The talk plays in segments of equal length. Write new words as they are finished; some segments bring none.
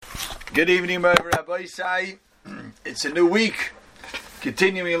Good evening, my Rabbi Isai. It's a new week.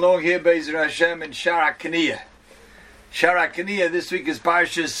 Continuing along here, Be'ezer Hashem, in Shara Kaniya. Shara Kaniya, this week is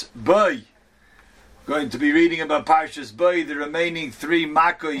Parshas Boy. Going to be reading about Parshas Boy, the remaining three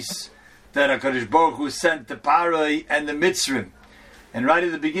Makos that HaKadosh Baruch Hu sent to Paroi and the Mitzrim. And right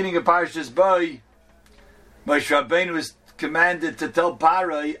at the beginning of Parshas Boy, Moshe Rabbeinu was commanded to tell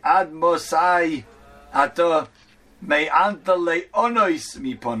Paroi, Ad Mosai Ato May anta le'onois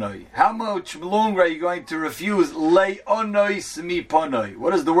mi ponoi. How much longer are you going to refuse le'onois mi ponoi? What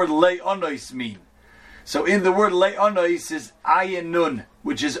does the word le'onois mean? So in the word le'onois is ayin nun,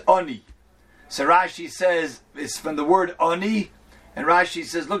 which is oni. So Rashi says, it's from the word oni, and Rashi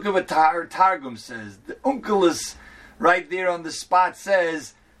says, look at what Targum says. The Unkelus right there on the spot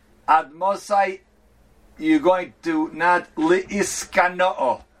says, Ad Mosai, you're going to not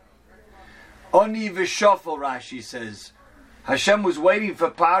le'iskano'o. Oni v'shofel, Rashi says. Hashem was waiting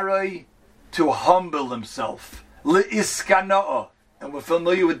for Paroi to humble himself. Le'iskano'o. And we're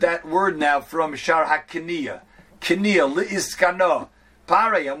familiar with that word now from Shar HaKaniya. Kaniya, le'iskano'o.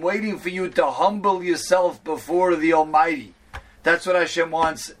 Paroi, I'm waiting for you to humble yourself before the Almighty. That's what Hashem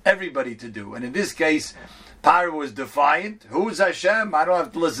wants everybody to do. And in this case, Paroi was defiant. Who's Hashem? I don't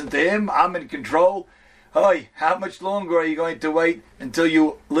have to listen to him. I'm in control. Hey, how much longer are you going to wait until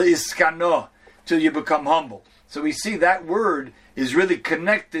you le'iskano'o? Till you become humble. So we see that word is really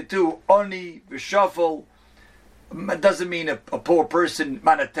connected to oni v'shafel. It doesn't mean a poor person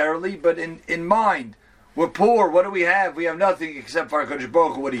monetarily, but in mind. We're poor. What do we have? We have nothing except for HaKadosh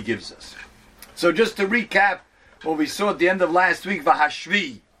Baruch Hu, what He gives us. So just to recap what we saw at the end of last week,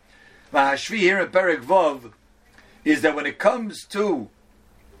 V'hashvi. V'hashvi here in Perek Vav is that when it comes to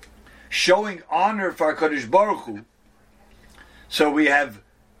showing honor for HaKadosh Baruch Hu, so we have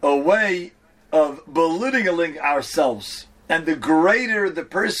a way of belittling ourselves, and the greater the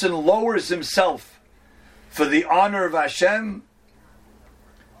person lowers himself for the honor of Hashem,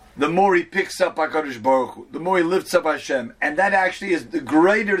 the more he picks up HaKadosh Baruch Hu, the more he lifts up Hashem, and that actually is the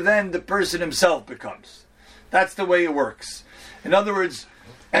greater than the person himself becomes. That's the way it works. In other words,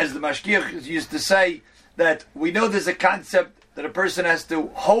 as the Mashgiach used to say, that we know there's a concept that a person has to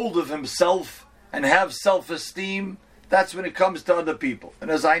hold of himself and have self-esteem. That's when it comes to other people.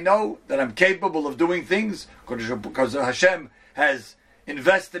 And as I know that I'm capable of doing things, because Hashem has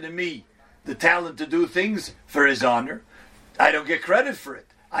invested in me the talent to do things for His honor, I don't get credit for it.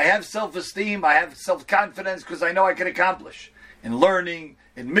 I have self-esteem, I have self-confidence because I know I can accomplish in learning,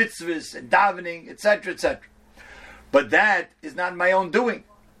 in mitzvahs, in davening, etc., etc. But that is not my own doing.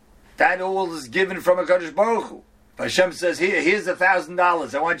 That all is given from HaKadosh Baruch Hu. Hashem says, here's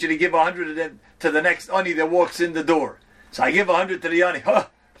 $1,000. I want you to give 100 of them to the next ani that walks in the door. So I give 100 to the ani.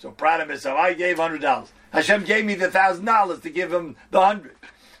 So proud of myself. I gave $100. Hashem gave me the $1,000 to give him the 100.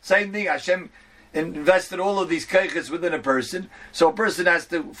 Same thing. Hashem invested all of these keiches within a person. So a person has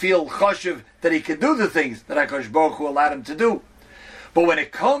to feel choshev that he can do the things that HaKadosh Baruch Hu allowed him to do. But when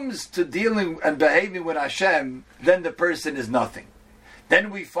it comes to dealing and behaving with Hashem, then the person is nothing. Then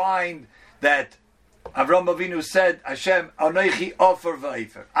we find that Avraham Avinu said, Hashem, Anochi Ofer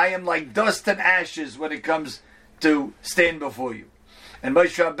V'Eifer. I am like dust and ashes when it comes to stand before you. And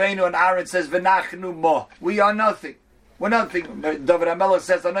Moshe Rabbeinu and Aaron says, V'nachnu mo. We are nothing. We're nothing. David HaMelech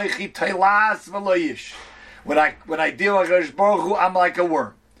says, Anochi Teilas V'Loyish. When I deal with HaKadosh Baruch Hu, I'm like a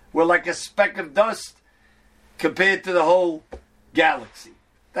worm. We're like a speck of dust compared to the whole galaxy.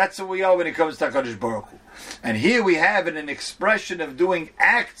 That's what we are when it comes to HaKadosh Baruch Hu. And here we have an expression of doing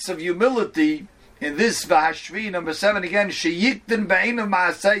acts of humility. In this V'hashvi, number 7 again, Sheyikten B'einav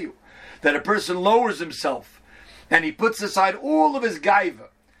Ma'aseyu, that a person lowers himself and he puts aside all of his gaiva.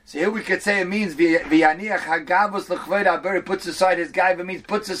 So here we could say it means V'yaniach hagavos l'chvod haber. He puts aside his gaiva, means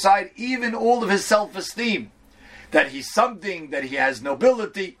puts aside even all of his self-esteem. That he's something, that he has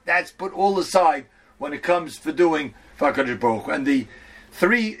nobility, that's put all aside when it comes for doing HaKadosh Baruch Hu. And the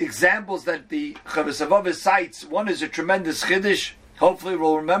three examples that the Chavos HaVavos cites, one is a tremendous chiddush. Hopefully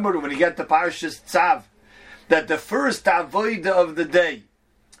we'll remember when we get to Parshas Tzav, that the first avodah of the day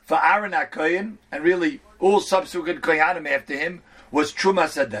for Aaron HaKohen, and really all subsequent Kohanim after him, was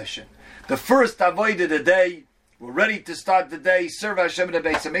Trumas Hadeshen. The first avodah of the day, we're ready to start the day, serve Hashem in the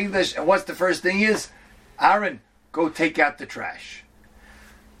Beis HaMikdash, and what's the first thing is? Aaron, go take out the trash.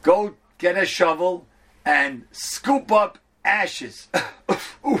 Go get a shovel and scoop up ashes.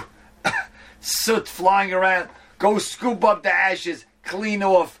 Soot flying around. Go scoop up the ashes, clean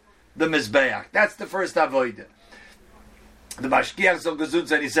off the Mizbeach. That's the first avodah. The Mashgiach Zol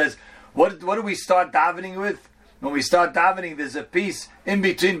Gesund, and he says, what do we start davening with? When we start davening, there's a piece in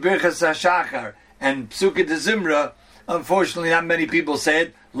between Birchas HaShachar and Psukei de Zimra Unfortunately, not many people say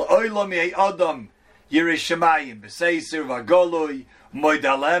it. L'olam yeh adam yirish shamayim b'seisir v'goloi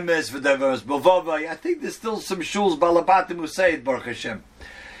moidal emes v'deveres b'vavai. I think there's still some shuls balabatim who say it, Baruch Hashem.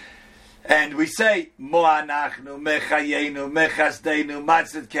 And we say, Mo anachnu, mechayenu, mechasdeinu,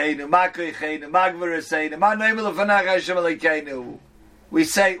 matzidkeinu, makoicheinu, magvereseinu, ma'noim lefanach Hashem aleikeinu. We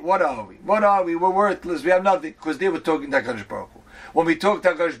say, what are we? What are we? We're worthless. We have nothing. Because they were talking to HaKadosh Baruch Hu. When we talk to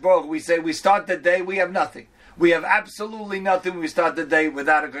HaKadosh Baruch Hu, we say, we start the day, we have nothing. We have absolutely nothing when we start the day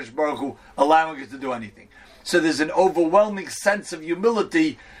without HaKadosh Baruch Hu allowing us to do anything. So there's an overwhelming sense of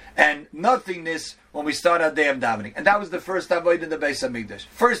humility and nothingness when we start our day of davening. And that was the first avoid in the Beis HaMikdash.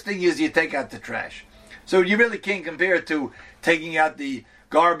 First thing is you take out the trash. So you really can't compare it to taking out the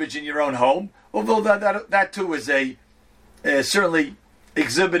garbage in your own home, although that too is certainly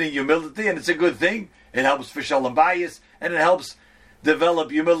exhibiting humility, and it's a good thing. It helps for shalom bayis, and it helps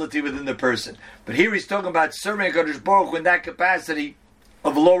develop humility within the person. But here he's talking about serving HaKadosh Baruch Hu in that capacity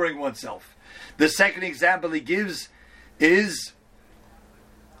of lowering oneself. The second example he gives is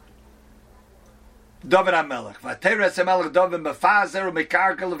David HaMelech. V'teres HaMelech David mefazer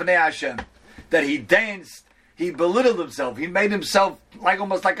u'mekarkel l'vnei Hashem. That he danced, he belittled himself, he made himself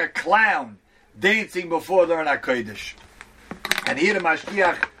almost like a clown, dancing before the Aron HaKodesh. And here the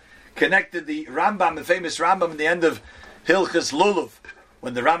Mashgiach connected the Rambam, the famous Rambam, at the end of Hilchas Lulav,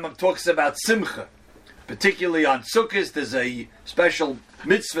 when the Rambam talks about Simcha, particularly on Sukkot. There's a special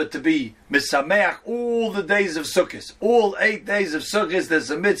mitzvah to be misameach all the days of Sukkot. All 8 days of Sukkot,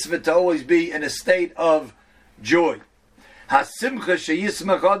 there's a mitzvah to always be in a state of joy. Ha-simcha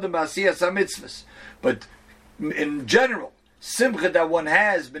sheyismach adam b'asiyas ha-mitzvahs. But in general, simcha that one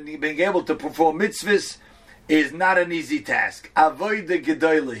has, being able to perform mitzvahs, is not an easy task. Avoida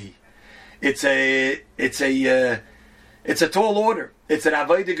gedolehi. It's a tall order. It's an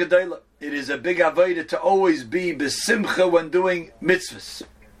avoida gedola. It is a big avoida to always be besimcha when doing mitzvahs.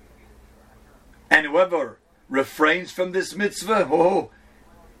 And whoever refrains from this mitzvah,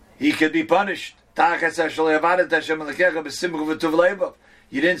 he could be punished. You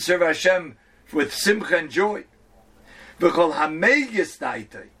didn't serve Hashem with simcha and joy.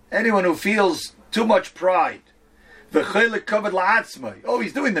 Anyone who feels too much pride, he's doing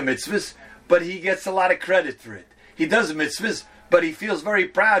the mitzvahs, but he gets a lot of credit for it. He does mitzvahs, but he feels very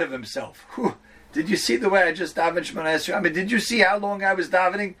proud of himself. Whew. Did you see the way I just davened Shemona Esrei? I mean, did you see how long I was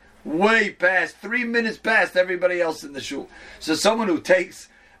davening? Way past, 3 minutes past everybody else in the shul. So someone who takes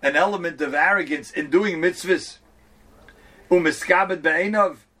an element of arrogance in doing mitzvahs, umiskabed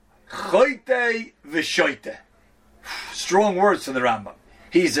be'einav, choite v'shoite. Strong words from the Rambam.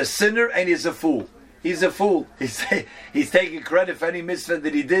 He's a sinner and he's a fool. He's a fool. He's taking credit for any mitzvah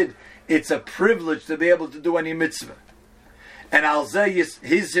that he did. It's a privilege to be able to do any mitzvah. And Al-Zeh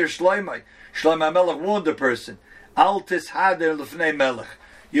Hizir Shloimeh. Shloimeh HaMelech warned the person, Al tishader l'fnei melech.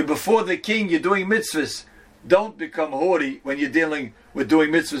 You're before the king, you're doing mitzvahs. Don't become haughty when you're dealing with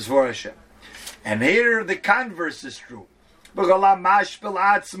doing mitzvahs for Hashem. And here the converse is true.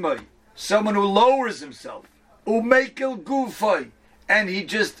 Someone who lowers himself, umekel gufay, and he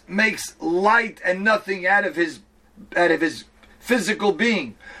just makes light and nothing out of his physical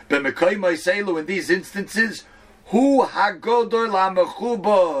being. But in these instances, hu hagodol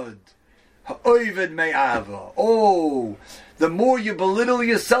hamechubad ha'oived me'ava. Oh, the more you belittle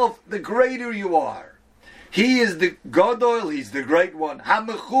yourself, the greater you are. He is the Godol, he's the great one.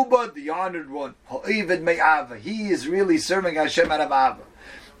 HaMechubad, the honored one. Ha'oived me'ava. He is really serving Hashem out of Ava.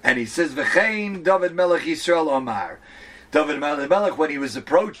 And he says, V'chein David Melech Yisrael Omar. David Melech, when he was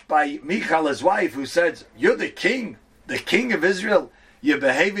approached by Michal, his wife, who said, you're the king of Israel. You're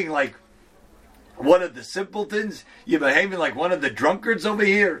behaving like one of the simpletons. You're behaving like one of the drunkards over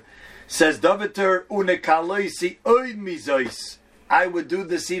here. Says David to her, Unekaloisi oid mizois. I would do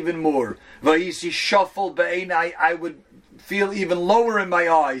this even more. Vayisi shuffle be'enai. I would feel even lower in my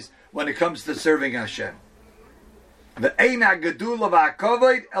eyes when it comes to serving Hashem. Ve'ena gedula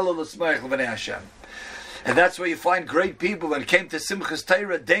v'akovod elo l'smeich l'vnei Hashem. And that's where you find great people. When it came to Simchas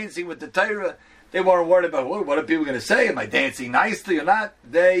Torah, dancing with the Torah, they weren't worried about what are people going to say. Am I dancing nicely or not?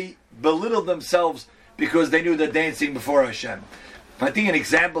 They belittled themselves because they knew they're dancing before Hashem. I think an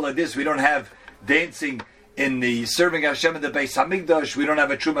example of this, we don't have dancing in the serving Hashem in the Beis HaMikdash. We don't have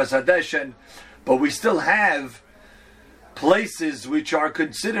a Trumas Hadeshen, but we still have places which are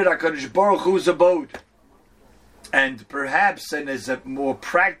considered HaKadosh Baruch Hu's abode. And perhaps, and as a more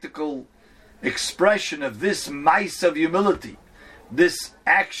practical expression of this mice of humility, this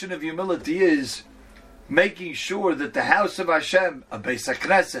action of humility is making sure that the house of Hashem, a Beis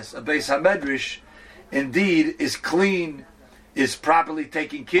HaKnesses, a Beis HaMedrash, indeed is clean, is properly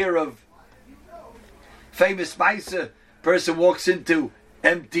taken care of. Famous Maisa person walks into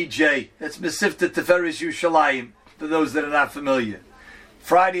MTJ. That's Mesivta Teferis Yushalayim, for those that are not familiar.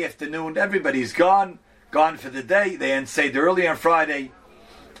 Friday afternoon, everybody's gone for the day. They end Seder early on Friday,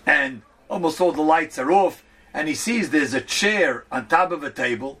 and almost all the lights are off, and he sees there's a chair on top of a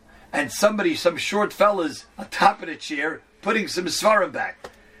table, and some short fellas on top of the chair, putting some svarim back.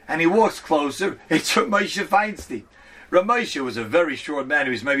 And he walks closer, it's Ramosha Feinstein. Ramosha was a very short man,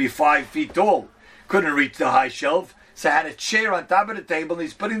 he was maybe 5 feet tall, couldn't reach the high shelf, so had a chair on top of the table, and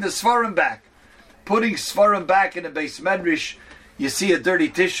he's putting the svarim back. Putting svarim back in the Beis Medrash, you see a dirty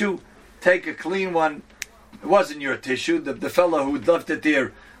tissue, take a clean one. It wasn't your tissue, the fellow who left it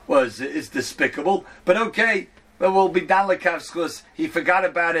there is despicable, but okay, but we'll be dalekavskos. He forgot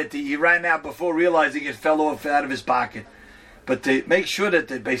about it, he ran out before realizing it fell off out of his pocket. But to make sure that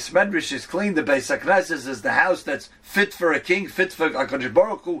the Beis Medrash is clean, the Beis HaKnesses is the house that's fit for a king, fit for HaKadosh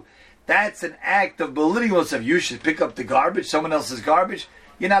Baruch Hu, that's an act of belittling yourself. You should pick up the garbage, someone else's garbage.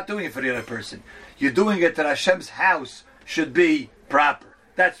 You're not doing it for the other person. You're doing it that Hashem's house should be proper.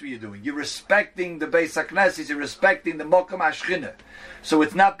 That's what you're doing. You're respecting the Beis HaKnesses, you're respecting the Mokum HaShchina. So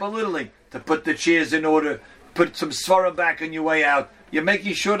it's not belittling to put the chairs in order, put some svarim back on your way out. You're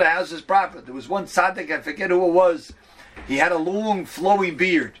making sure the house is proper. There was one tzaddik, I forget who it was. He had a long flowing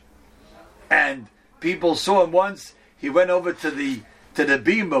beard, and people saw him once. He went over to the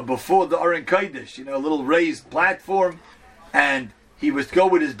bima before the Aron Kodesh, a little raised platform, and he would go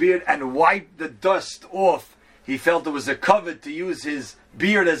with his beard and wipe the dust off. He felt it was a covet to use his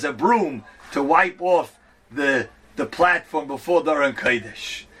beard as a broom to wipe off the platform before the Aron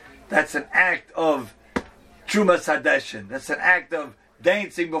Kodesh. That's an act of Trumas Hadeshin. That's an act of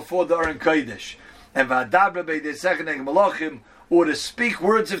dancing before the Aron Kodesh. And V'adabra B'dei Malachim, or to speak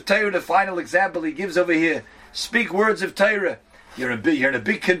words of Torah. The final example he gives over here: speak words of Torah. You're in a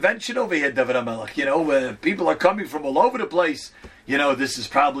big convention over here, David HaMelech. People are coming from all over the place. This is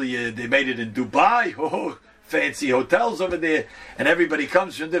probably they made it in Dubai. Oh, fancy hotels over there, and everybody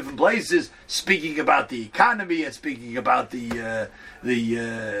comes from different places, speaking about the economy and speaking about the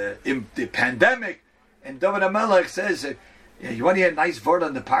pandemic. And David HaMelech says, you want to hear a nice word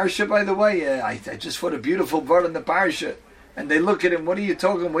on the parsha, by the way? I just put a beautiful word on the parsha. And they look at him, what are you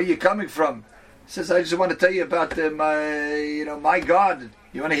talking, where are you coming from? He says, I just want to tell you about my God.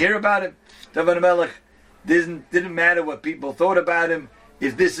 You want to hear about him? David HaMelech didn't matter what people thought about him.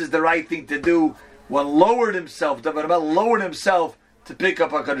 If this is the right thing to do, one lowered himself, David HaMelech lowered himself to pick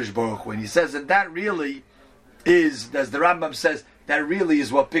up HaKadosh Baruch Hu. And he says that really is, as the Rambam says, that really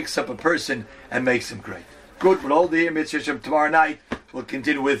is what picks up a person and makes him great. Good, we'll hold the here mitzvah tomorrow night. We'll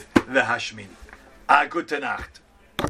continue with the Hashmini. Gute Nacht.